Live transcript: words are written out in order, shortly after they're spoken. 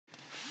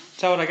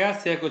Ciao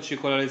ragazzi, eccoci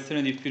con la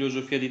lezione di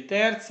filosofia di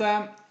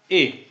terza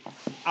e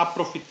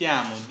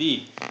approfittiamo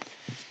di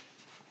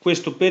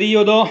questo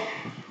periodo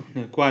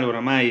nel quale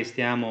oramai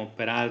stiamo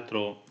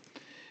peraltro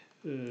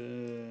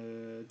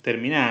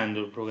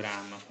terminando il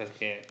programma,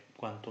 perché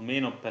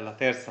quantomeno per la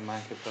terza ma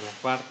anche per la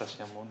quarta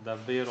siamo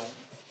davvero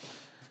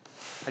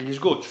agli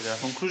sgoccioli, alla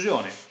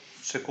conclusione,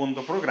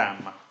 secondo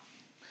programma.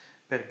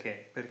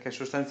 Perché? Perché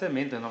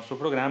sostanzialmente il nostro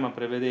programma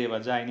prevedeva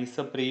già a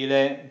inizio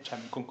aprile, cioè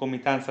in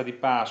concomitanza di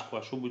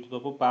Pasqua, subito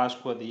dopo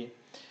Pasqua, di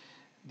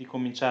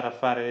cominciare a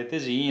fare le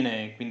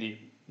tesine,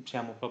 quindi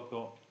siamo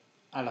proprio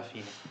alla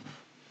fine.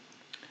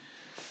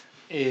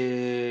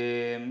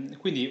 E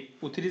quindi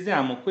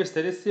utilizziamo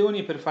queste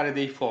lezioni per fare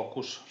dei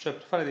focus, cioè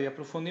per fare degli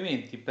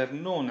approfondimenti, per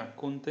non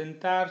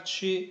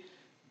accontentarci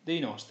dei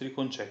nostri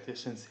concetti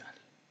essenziali.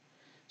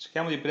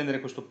 Cerchiamo di prendere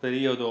questo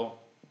periodo,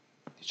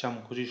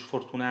 diciamo così,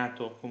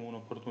 sfortunato come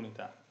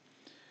un'opportunità.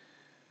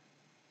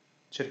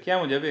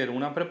 Cerchiamo di avere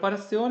una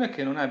preparazione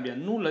che non abbia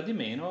nulla di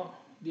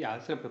meno di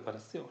altre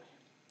preparazioni.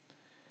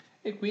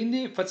 E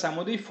quindi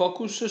facciamo dei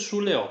focus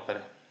sulle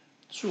opere,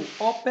 su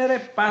opere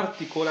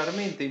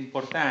particolarmente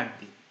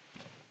importanti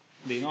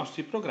dei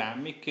nostri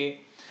programmi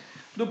che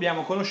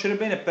dobbiamo conoscere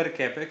bene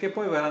perché? Perché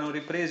poi verranno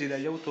ripresi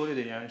dagli autori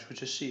degli anni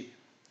successivi.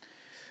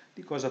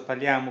 Di cosa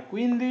parliamo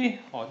quindi?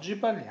 Oggi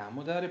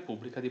parliamo della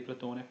Repubblica di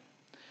Platone.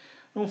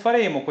 Non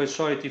faremo quei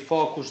soliti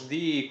focus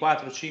di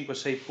 4, 5,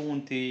 6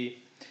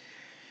 punti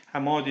a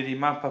modi di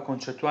mappa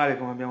concettuale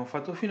come abbiamo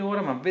fatto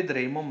finora, ma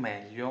vedremo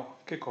meglio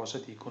che cosa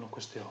dicono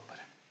queste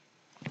opere.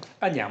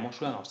 Andiamo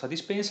sulla nostra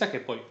dispensa che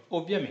poi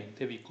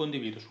ovviamente vi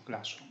condivido su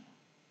Classroom.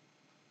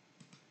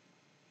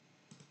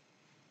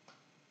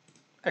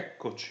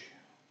 Eccoci.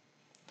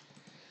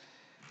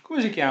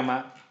 Come si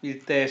chiama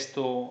il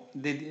testo,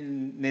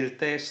 nel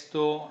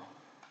testo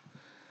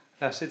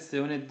la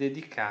sezione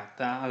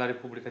dedicata alla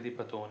Repubblica di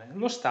Platone?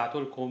 Lo Stato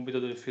e il compito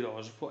del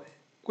filosofo.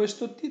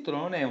 Questo titolo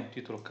non è un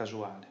titolo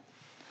casuale,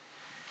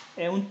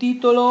 è un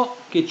titolo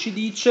che ci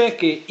dice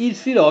che il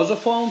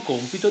filosofo ha un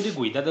compito di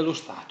guida dello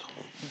Stato.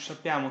 Noi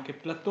sappiamo che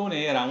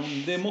Platone era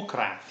un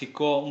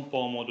democratico un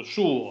po' a modo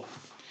suo,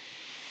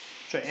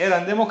 cioè era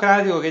un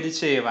democratico che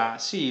diceva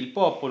sì, il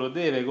popolo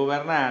deve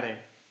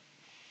governare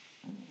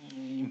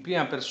in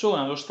prima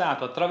persona lo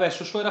Stato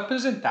attraverso i suoi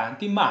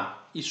rappresentanti, ma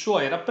i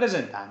suoi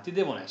rappresentanti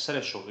devono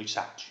essere solo i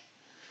saggi,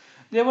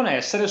 devono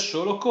essere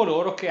solo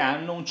coloro che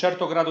hanno un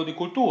certo grado di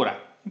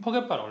cultura, in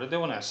poche parole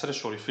devono essere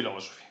solo i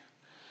filosofi.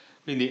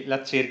 Quindi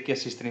la cerchia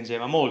si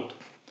stringeva molto.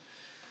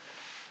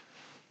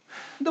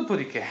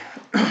 Dopodiché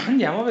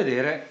andiamo a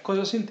vedere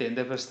cosa si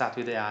intende per stato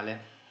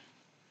ideale.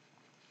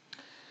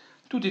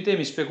 Tutti i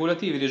temi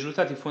speculativi, i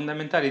risultati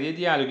fondamentali dei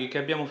dialoghi che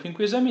abbiamo fin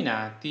qui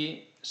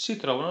esaminati si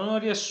trovano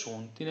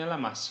riassunti nella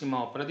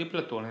massima opera di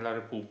Platone, la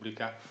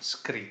Repubblica,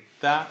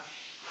 scritta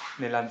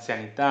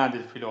nell'anzianità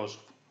del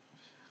filosofo.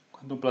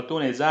 Quando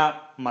Platone è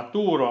già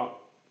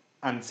maturo,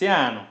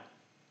 anziano,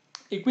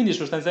 e quindi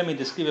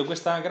sostanzialmente scrive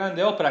questa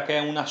grande opera che è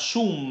una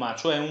summa,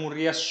 cioè un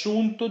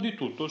riassunto di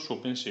tutto il suo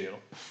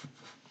pensiero.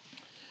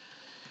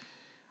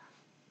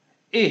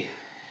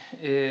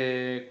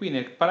 E qui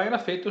nel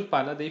paragrafetto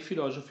parla dei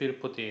filosofi del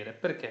potere.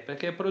 Perché?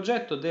 Perché il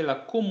progetto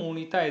della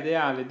comunità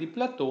ideale di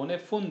Platone è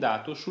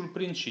fondato sul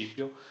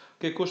principio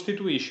che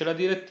costituisce la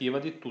direttiva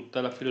di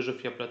tutta la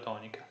filosofia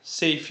platonica.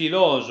 Se i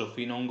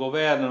filosofi non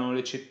governano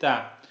le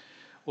città,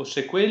 o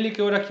se quelli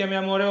che ora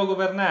chiamiamo reo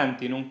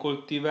governanti non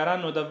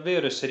coltiveranno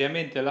davvero e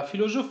seriamente la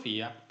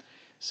filosofia,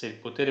 se il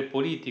potere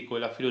politico e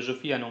la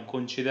filosofia non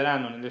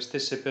coincideranno nelle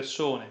stesse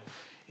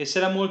persone e se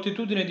la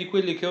moltitudine di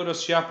quelli che ora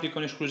si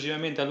applicano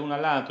esclusivamente all'uno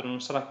all'altro non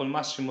sarà col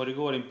massimo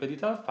rigore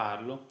impedita dal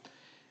farlo,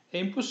 è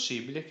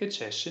impossibile che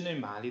cessino i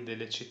mali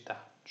delle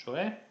città.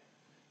 Cioè,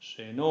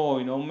 se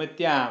noi non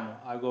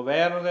mettiamo al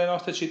governo delle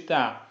nostre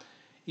città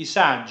i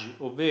saggi,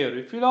 ovvero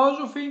i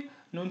filosofi,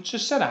 non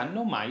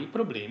cesseranno mai i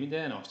problemi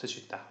delle nostre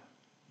città.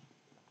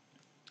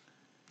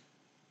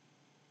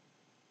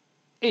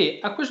 E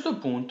a questo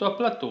punto a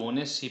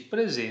Platone si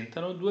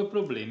presentano due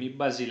problemi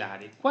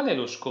basilari. Qual è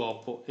lo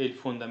scopo e il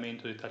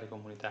fondamento di tale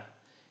comunità?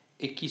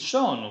 E chi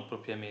sono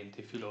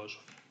propriamente i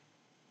filosofi?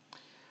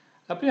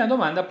 La prima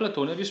domanda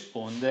Platone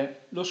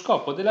risponde: lo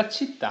scopo della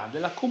città,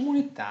 della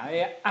comunità,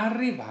 è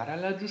arrivare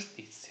alla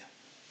giustizia.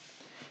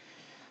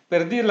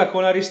 Per dirla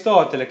con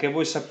Aristotele, che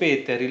voi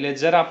sapete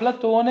rileggerà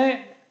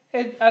Platone,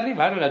 è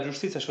arrivare alla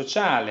giustizia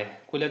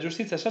sociale, quella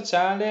giustizia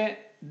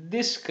sociale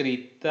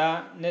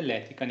descritta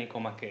nell'Etica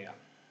nicomachea.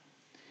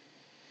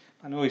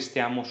 Ma noi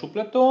stiamo su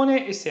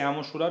Platone e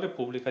stiamo sulla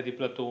Repubblica di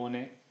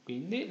Platone,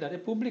 quindi la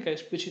Repubblica è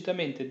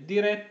esplicitamente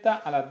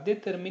diretta alla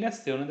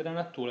determinazione della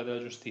natura della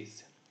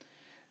giustizia.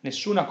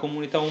 Nessuna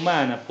comunità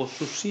umana può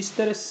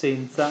sussistere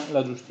senza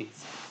la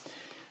giustizia.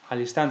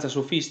 All'istanza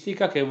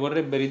sofistica che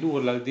vorrebbe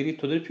ridurla al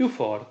diritto del più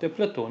forte,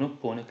 Platone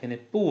oppone che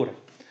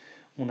neppure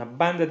una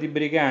banda di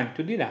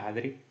briganti o di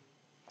ladri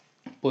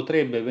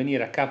potrebbe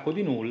venire a capo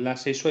di nulla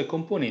se i suoi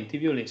componenti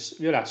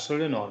violassero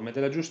le norme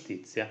della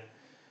giustizia,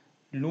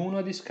 l'uno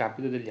a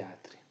discapito degli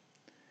altri.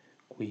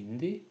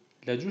 Quindi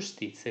la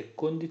giustizia è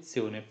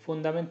condizione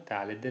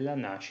fondamentale della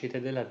nascita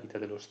e della vita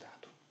dello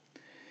Stato.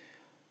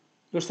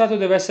 Lo Stato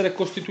deve essere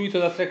costituito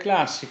da 3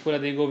 classi, quella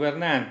dei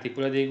governanti,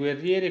 quella dei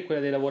guerrieri e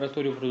quella dei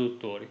lavoratori o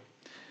produttori,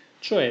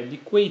 cioè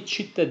di quei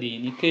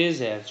cittadini che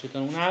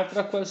esercitano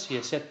un'altra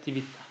qualsiasi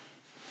attività.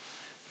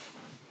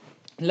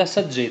 La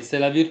saggezza è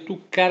la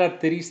virtù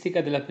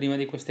caratteristica della prima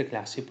di queste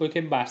classi,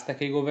 poiché basta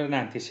che i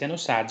governanti siano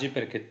saggi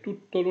perché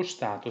tutto lo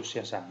Stato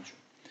sia saggio.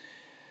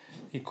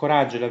 Il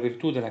coraggio è la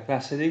virtù della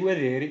classe dei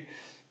guerrieri,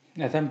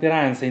 la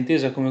temperanza,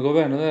 intesa come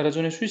governo della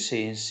ragione sui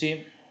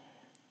sensi,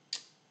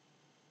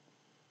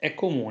 è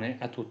comune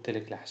a tutte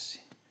le classi,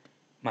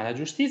 ma la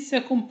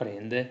giustizia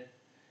comprende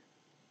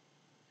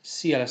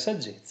sia la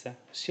saggezza,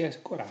 sia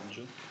il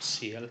coraggio,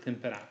 sia la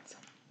temperanza.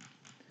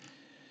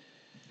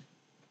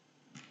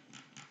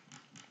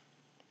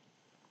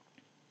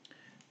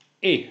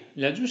 E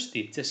la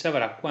giustizia si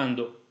avrà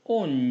quando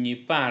ogni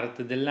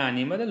parte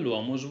dell'anima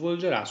dell'uomo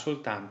svolgerà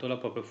soltanto la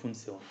propria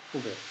funzione,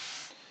 ovvero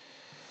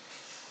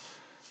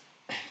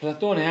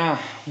Platone ha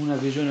una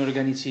visione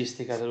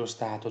organicistica dello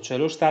Stato, cioè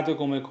lo Stato è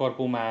come il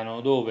corpo umano,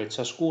 dove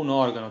ciascun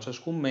organo,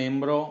 ciascun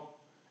membro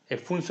è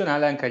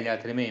funzionale anche agli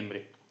altri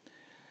membri.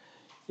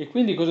 E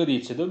quindi cosa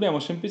dice? Dobbiamo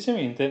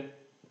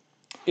semplicemente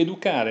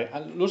educare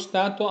lo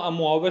Stato a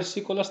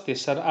muoversi con la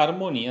stessa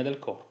armonia del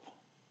corpo.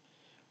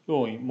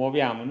 Noi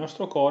muoviamo il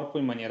nostro corpo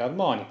in maniera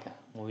armonica,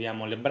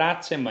 muoviamo le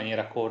braccia in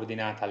maniera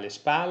coordinata alle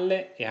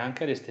spalle e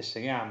anche alle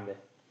stesse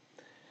gambe.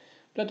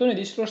 Platone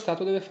dice che lo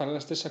Stato deve fare la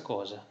stessa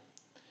cosa,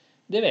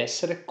 deve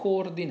essere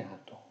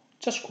coordinato,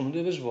 ciascuno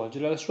deve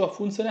svolgere la sua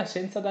funzione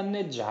senza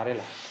danneggiare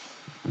l'altro.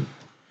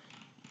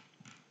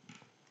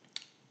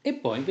 E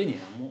poi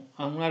veniamo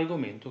a un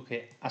argomento che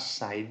è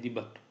assai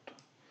dibattuto,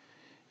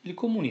 il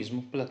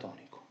comunismo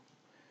platonico.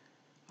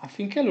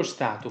 Affinché lo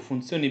Stato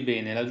funzioni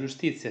bene e la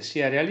giustizia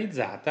sia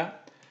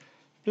realizzata,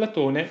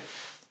 Platone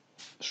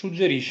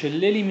suggerisce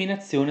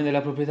l'eliminazione della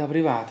proprietà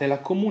privata e la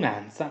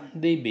comunanza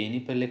dei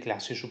beni per le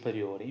classi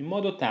superiori, in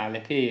modo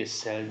tale che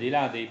esse, al di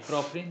là dei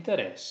propri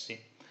interessi,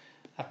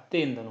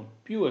 attendano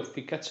più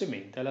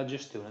efficacemente alla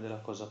gestione della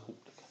cosa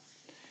pubblica.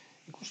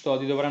 I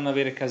custodi dovranno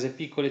avere case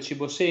piccole e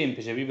cibo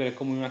semplice, vivere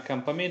come in un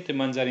accampamento e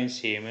mangiare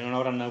insieme, non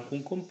avranno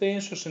alcun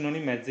compenso se non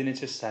i mezzi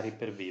necessari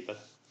per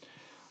vivere.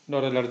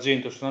 L'oro e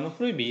l'argento saranno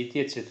proibiti,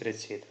 eccetera,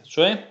 eccetera.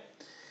 Cioè,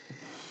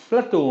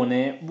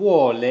 Platone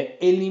vuole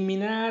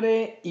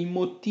eliminare i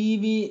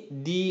motivi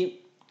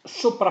di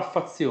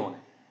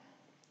sopraffazione.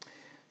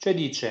 Cioè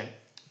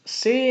dice,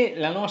 se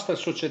la nostra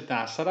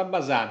società sarà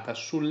basata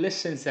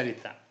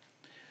sull'essenzialità,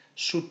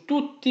 su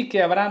tutti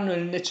che avranno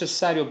il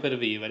necessario per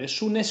vivere,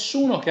 su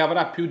nessuno che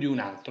avrà più di un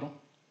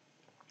altro,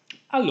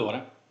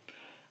 allora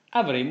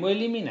avremmo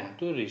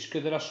eliminato il rischio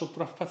della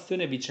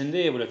sopraffazione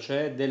vicendevole,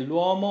 cioè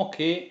dell'uomo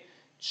che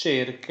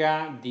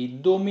cerca di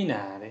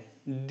dominare,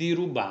 di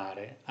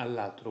rubare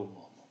all'altro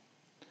uomo.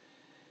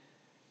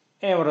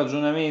 È un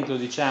ragionamento,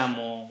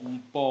 diciamo,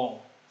 un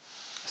po'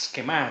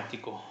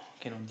 schematico,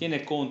 che non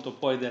tiene conto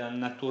poi della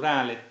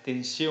naturale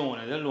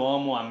tensione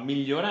dell'uomo a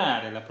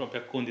migliorare la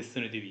propria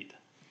condizione di vita.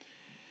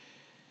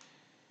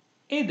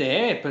 Ed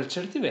è per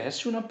certi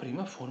versi una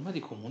prima forma di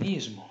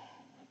comunismo,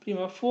 una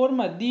prima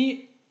forma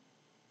di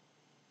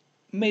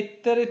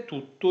mettere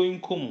tutto in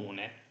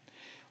comune,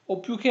 o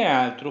più che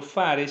altro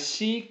fare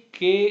sì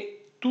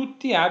che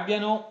tutti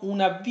abbiano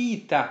una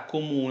vita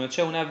comune,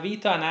 cioè una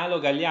vita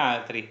analoga agli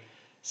altri,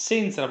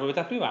 senza la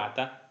proprietà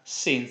privata,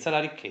 senza la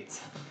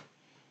ricchezza.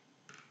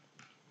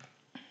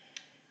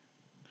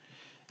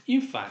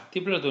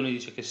 Infatti Platone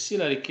dice che sia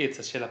la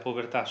ricchezza sia la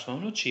povertà sono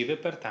nocive,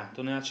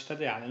 pertanto nella città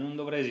ideale non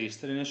dovrà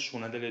esistere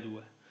nessuna delle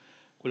due.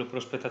 Quello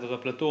prospettato da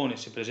Platone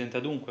si presenta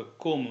dunque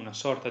come una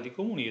sorta di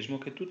comunismo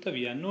che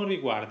tuttavia non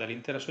riguarda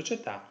l'intera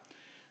società,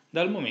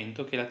 dal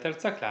momento che la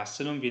terza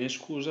classe non viene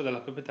esclusa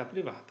dalla proprietà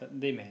privata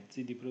dei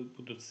mezzi di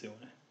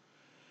produzione.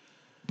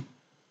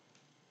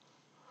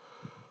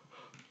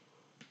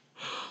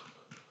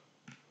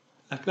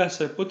 La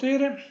classe del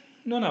potere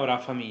non avrà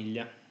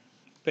famiglia.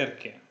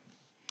 Perché?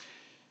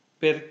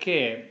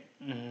 Perché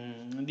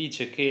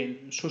dice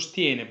che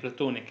sostiene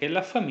Platone che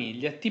la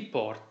famiglia ti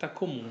porta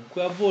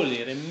comunque a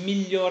volere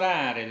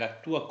migliorare la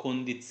tua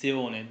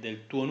condizione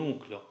del tuo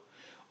nucleo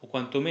o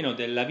quantomeno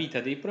della vita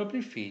dei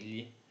propri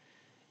figli,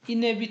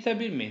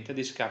 inevitabilmente a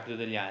discapito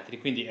degli altri.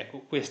 Quindi ecco,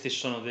 questi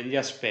sono degli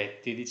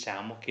aspetti,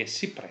 diciamo, che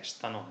si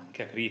prestano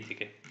anche a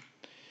critiche.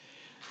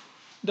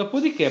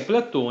 Dopodiché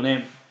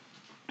Platone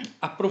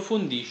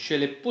approfondisce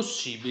le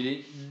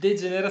possibili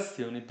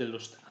degenerazioni dello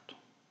Stato.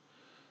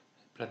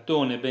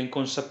 Platone è ben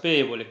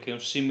consapevole che un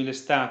simile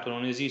Stato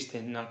non esiste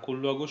in alcun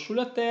luogo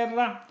sulla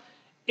Terra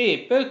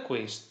e per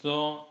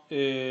questo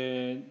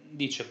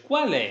dice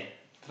qual è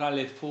tra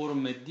le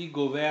forme di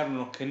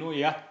governo che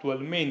noi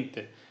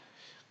attualmente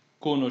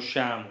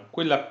conosciamo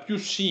quella più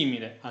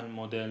simile al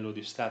modello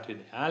di Stato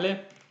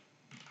ideale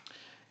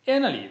e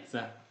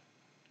analizza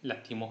la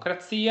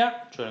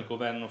timocrazia, cioè il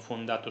governo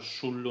fondato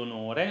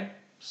sull'onore,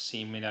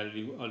 simile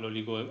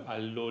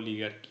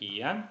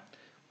all'oligarchia,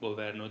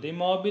 governo dei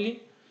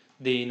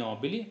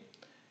nobili,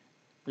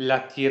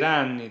 la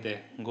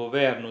tirannide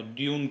governo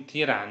di un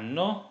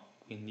tiranno,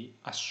 quindi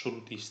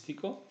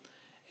assolutistico,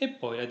 e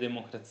poi la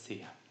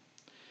democrazia.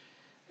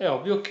 È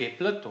ovvio che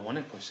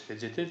Platone, poi se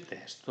leggete il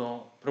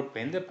testo,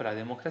 propende per la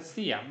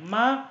democrazia,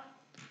 ma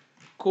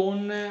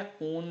con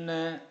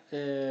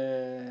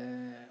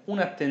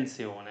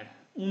un'attenzione,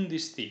 un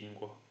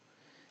distinguo.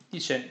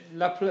 Dice,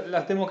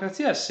 la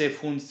democrazia se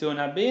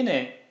funziona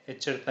bene è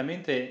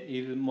certamente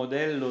il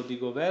modello di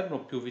governo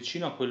più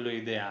vicino a quello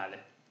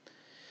ideale,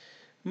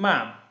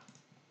 ma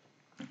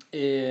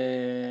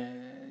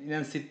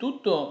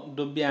innanzitutto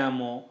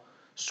dobbiamo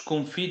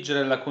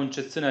sconfiggere la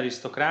concezione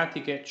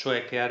aristocratica,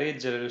 cioè che a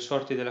reggere le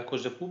sorti della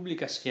cosa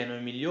pubblica siano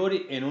i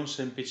migliori e non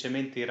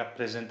semplicemente i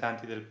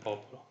rappresentanti del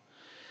popolo.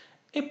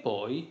 E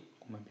poi,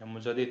 come abbiamo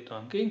già detto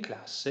anche in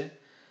classe,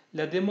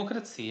 la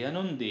democrazia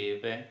non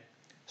deve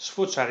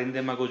sfociare in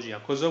demagogia.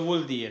 Cosa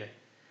vuol dire?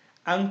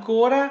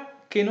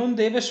 Ancora che non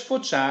deve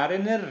sfociare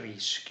nel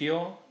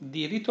rischio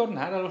di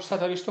ritornare allo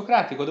stato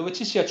aristocratico, dove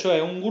ci sia cioè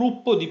un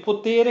gruppo di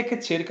potere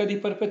che cerca di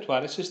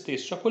perpetuare se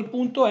stesso. A quel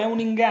punto è un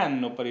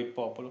inganno per il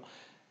popolo,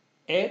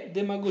 è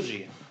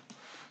demagogia.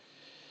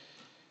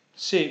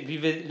 Se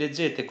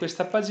leggete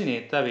questa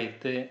paginetta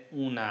avete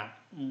una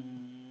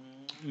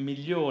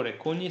migliore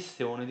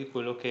cognizione di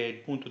quello che è il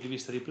punto di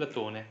vista di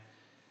Platone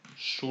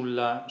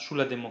sulla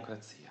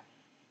democrazia.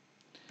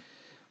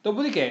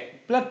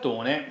 Dopodiché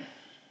Platone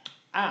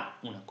ha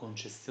una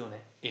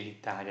concezione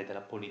elitaria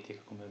della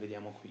politica, come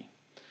vediamo qui.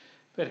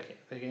 Perché?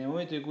 Perché nel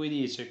momento in cui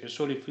dice che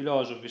solo i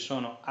filosofi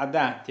sono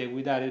adatti a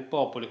guidare il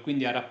popolo e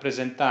quindi a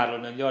rappresentarlo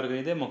negli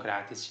organi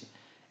democratici,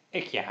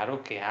 è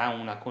chiaro che ha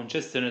una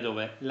concezione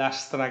dove la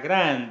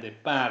stragrande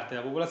parte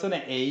della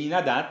popolazione è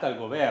inadatta al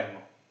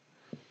governo.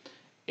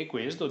 E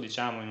questo,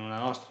 diciamo, in una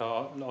nostra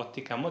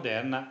ottica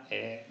moderna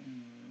è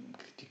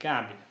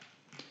criticabile.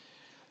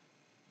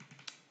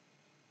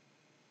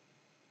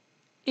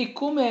 E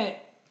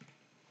come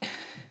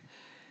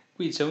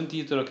qui c'è un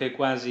titolo che è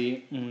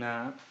quasi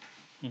un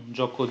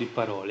gioco di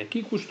parole.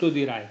 Chi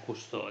custodirà i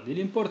custodi?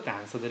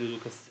 L'importanza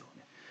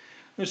dell'educazione.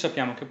 Noi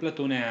sappiamo che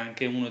Platone è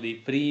anche uno dei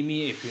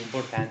primi e più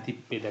importanti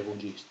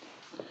pedagogisti.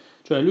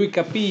 Cioè lui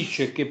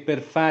capisce che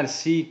per far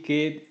sì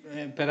che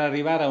per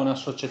arrivare a una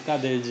società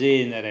del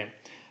genere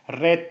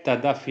retta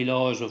da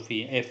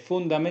filosofi è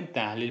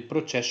fondamentale il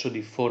processo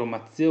di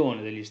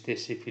formazione degli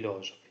stessi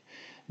filosofi,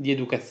 di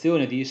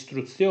educazione, di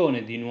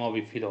istruzione di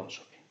nuovi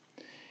filosofi.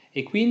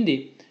 E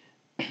quindi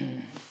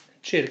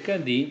cerca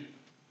di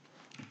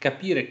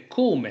capire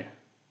come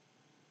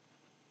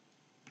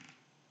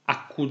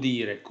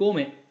accudire,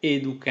 come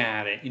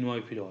educare i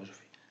nuovi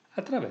filosofi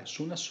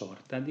attraverso una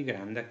sorta di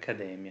grande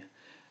accademia,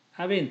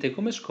 avente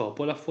come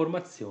scopo la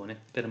formazione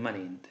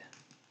permanente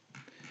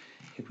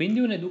e quindi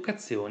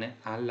un'educazione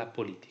alla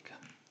politica.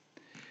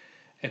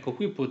 Ecco,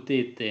 qui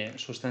potete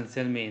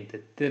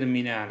sostanzialmente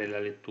terminare la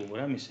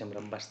lettura, mi sembra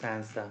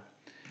abbastanza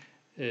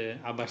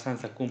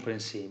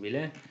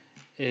comprensibile.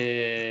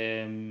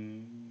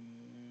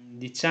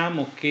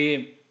 Diciamo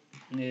che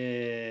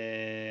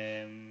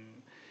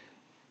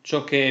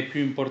ciò che è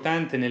più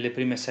importante nelle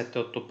prime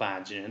 7-8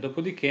 pagine,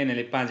 dopodiché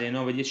nelle pagine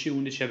 9, 10,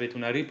 11 avete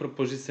una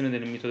riproposizione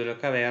del mito della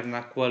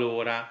caverna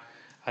qualora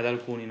ad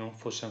alcuni non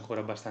fosse ancora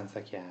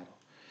abbastanza chiaro.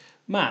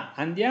 Ma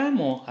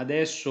andiamo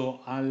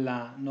adesso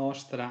alla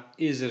nostra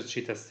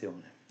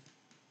esercitazione.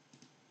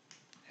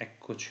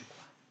 Eccoci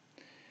qua.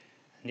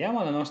 Andiamo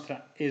alla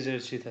nostra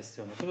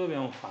esercitazione. Cosa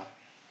dobbiamo fare?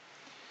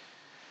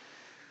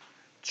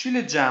 Ci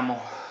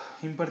leggiamo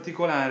in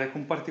particolare,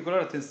 con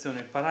particolare attenzione,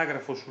 il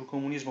paragrafo sul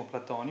comunismo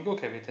platonico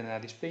che avete nella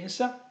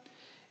dispensa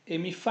e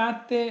mi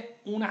fate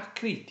una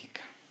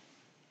critica.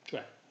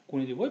 Cioè,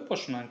 alcuni di voi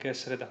possono anche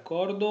essere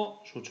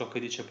d'accordo su ciò che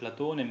dice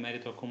Platone in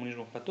merito al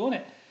comunismo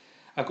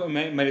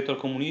in merito al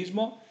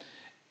comunismo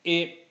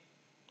e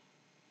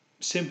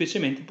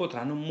semplicemente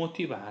potranno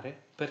motivare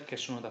perché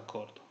sono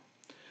d'accordo.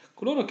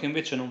 Coloro che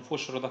invece non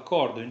fossero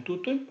d'accordo in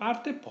tutto o in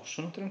parte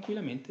possono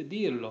tranquillamente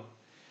dirlo.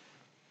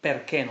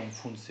 Perché non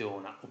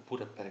funziona,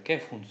 oppure perché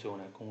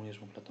funziona il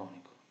comunismo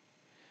platonico.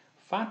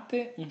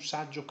 Fate un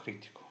saggio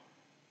critico.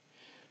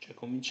 Cioè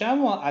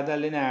cominciamo ad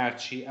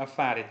allenarci a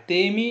fare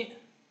temi,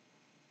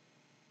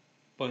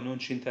 poi non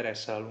ci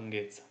interessa la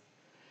lunghezza,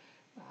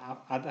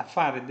 a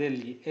fare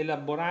degli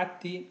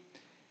elaborati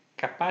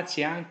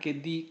capaci anche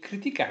di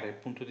criticare il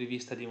punto di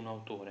vista di un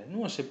autore,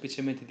 non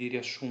semplicemente di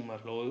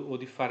riassumerlo o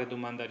di fare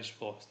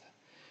domanda-risposta,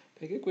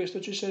 perché questo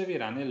ci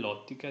servirà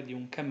nell'ottica di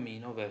un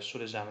cammino verso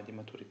l'esame di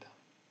maturità.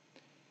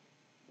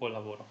 Buon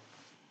lavoro.